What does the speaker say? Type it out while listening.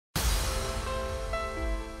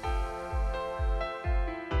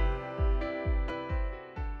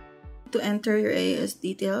To enter your AIS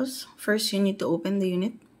details, first you need to open the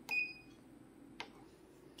unit.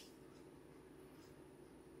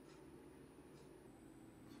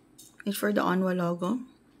 Wait for the ONWA logo.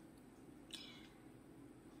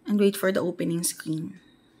 And wait for the opening screen.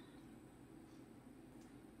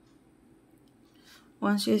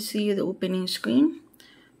 Once you see the opening screen,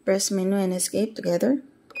 press menu and escape together.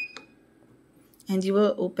 And you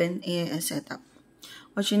will open AIS Setup.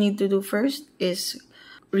 What you need to do first is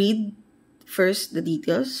read first the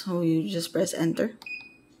details. So you just press enter.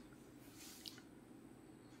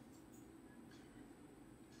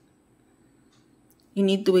 You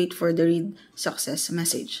need to wait for the read success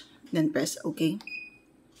message. Then press OK.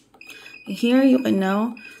 Here you can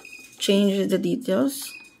now change the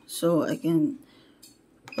details. So I can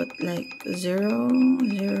put like 0,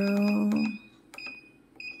 0,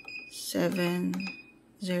 7,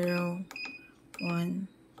 0, 1,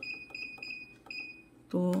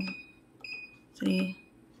 2, 3,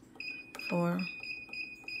 4,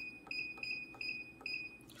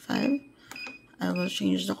 5. I will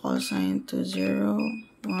change the call sign to 0,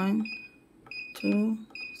 1, 2,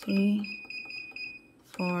 3,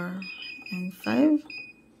 4, and 5.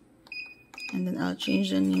 And then I'll change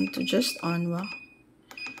the name to just ONWA.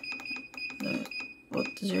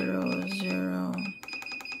 Put 0, 0,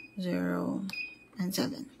 0, and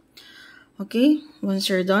 7. Okay, once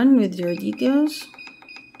you're done with your details,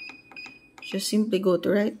 just simply go to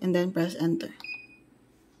right and then press enter.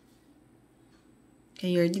 Okay,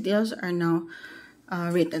 your details are now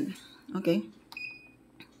written. Okay,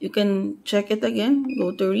 you can check it again,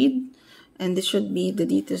 go to read, and this should be the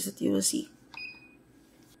details that you will see.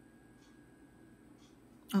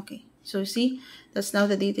 Okay, so see, that's now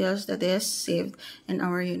the details that is saved in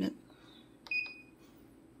our unit.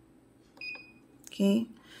 Okay,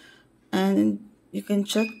 and you can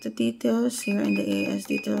check the details here in the AIS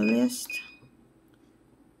detail list.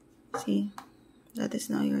 See, that is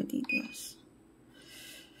now your details.